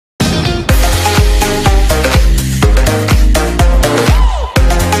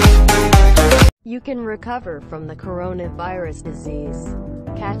can recover from the coronavirus disease.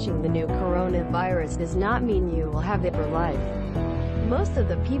 Catching the new coronavirus does not mean you will have it for life. Most of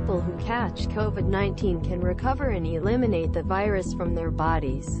the people who catch COVID-19 can recover and eliminate the virus from their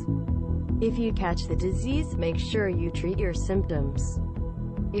bodies. If you catch the disease, make sure you treat your symptoms.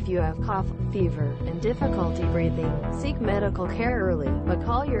 If you have cough, fever, and difficulty breathing, seek medical care early, but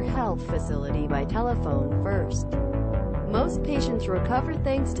call your health facility by telephone first. Most patients recover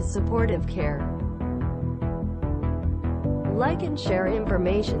thanks to supportive care. Like and share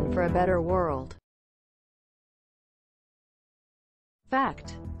information for a better world.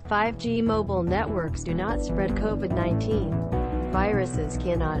 Fact: 5G mobile networks do not spread COVID-19. Viruses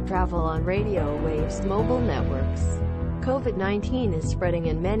cannot travel on radio waves mobile networks. COVID-19 is spreading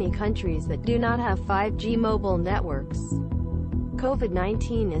in many countries that do not have 5G mobile networks.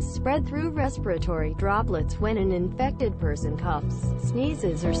 COVID-19 is spread through respiratory droplets when an infected person coughs,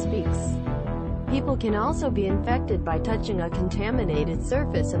 sneezes or speaks. People can also be infected by touching a contaminated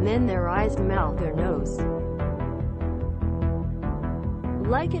surface and then their eyes, mouth or nose.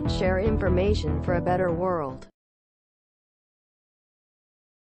 Like and share information for a better world.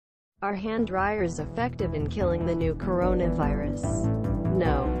 Are hand dryers effective in killing the new coronavirus?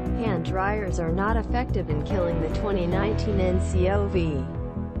 No, hand dryers are not effective in killing the 2019 nCoV.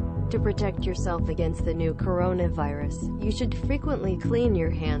 To protect yourself against the new coronavirus, you should frequently clean your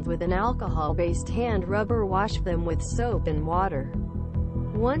hands with an alcohol-based hand rub or wash them with soap and water.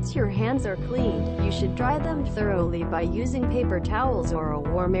 Once your hands are cleaned, you should dry them thoroughly by using paper towels or a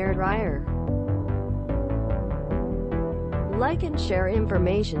warm air dryer. Like and share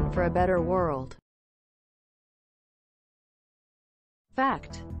information for a better world.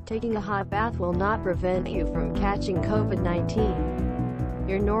 Fact: taking a hot bath will not prevent you from catching COVID-19.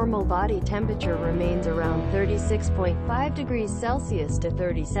 Your normal body temperature remains around 36.5 degrees Celsius to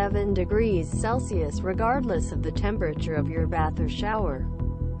 37 degrees Celsius regardless of the temperature of your bath or shower.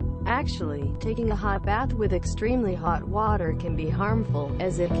 Actually, taking a hot bath with extremely hot water can be harmful,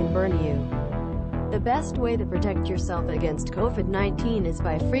 as it can burn you. The best way to protect yourself against COVID-19 is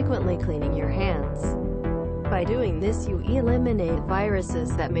by frequently cleaning your hands. By doing this, you eliminate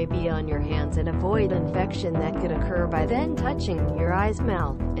viruses that may be on your hands and avoid infection that could occur by then touching your eyes,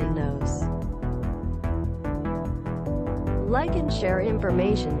 mouth, and nose. Like and share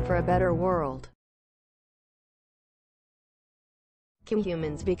information for a better world. Can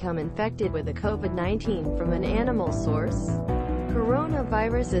humans become infected with the COVID-19 from an animal source?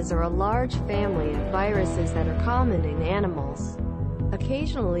 Coronaviruses are a large family of viruses that are common in animals.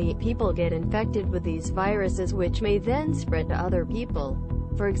 Occasionally, people get infected with these viruses which may then spread to other people.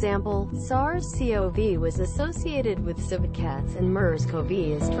 For example, SARS-CoV was associated with civet cats and MERS-CoV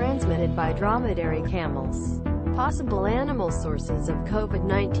is transmitted by dromedary camels. Possible animal sources of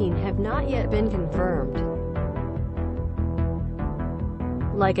COVID-19 have not yet been confirmed.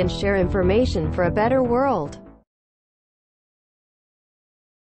 Like and share information for a better world.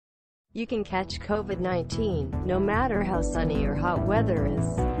 You can catch COVID-19, no matter how sunny or hot weather is.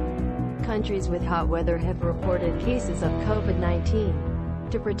 Countries with hot weather have reported cases of COVID-19.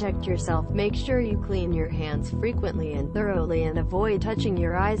 To protect yourself, make sure you clean your hands frequently and thoroughly and avoid touching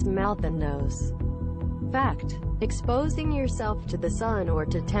your eyes, mouth and nose. Fact: exposing yourself to the sun or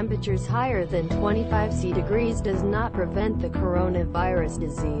to temperatures higher than 25 degrees does not prevent the coronavirus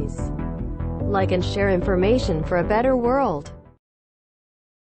disease. Like and share information for a better world.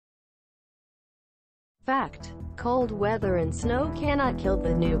 Fact: cold weather and snow cannot kill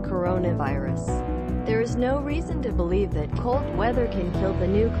the new coronavirus. There is no reason to believe that cold weather can kill the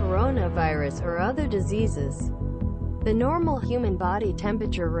new coronavirus or other diseases. The normal human body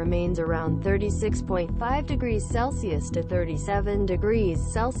temperature remains around 36.5 degrees Celsius to 37 degrees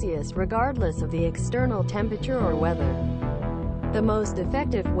Celsius regardless of the external temperature or weather. The most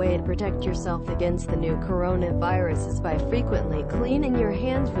effective way to protect yourself against the new coronavirus is by frequently cleaning your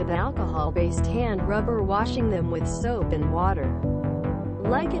hands with alcohol-based hand rub or washing them with soap and water.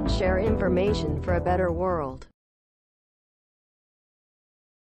 Like and share information for a better world.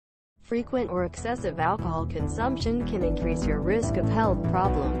 Frequent or excessive alcohol consumption can increase your risk of health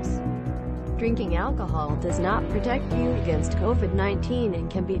problems. Drinking alcohol does not protect you against COVID-19 and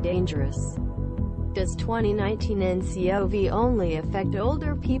can be dangerous. Does 2019 nCoV only affect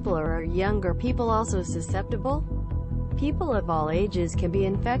older people or are younger people also susceptible? People of all ages can be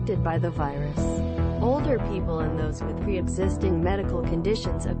infected by the virus. Older people and those with pre-existing medical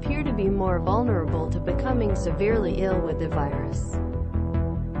conditions appear to be more vulnerable to becoming severely ill with the virus.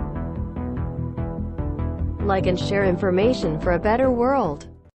 Like and share information for a better world.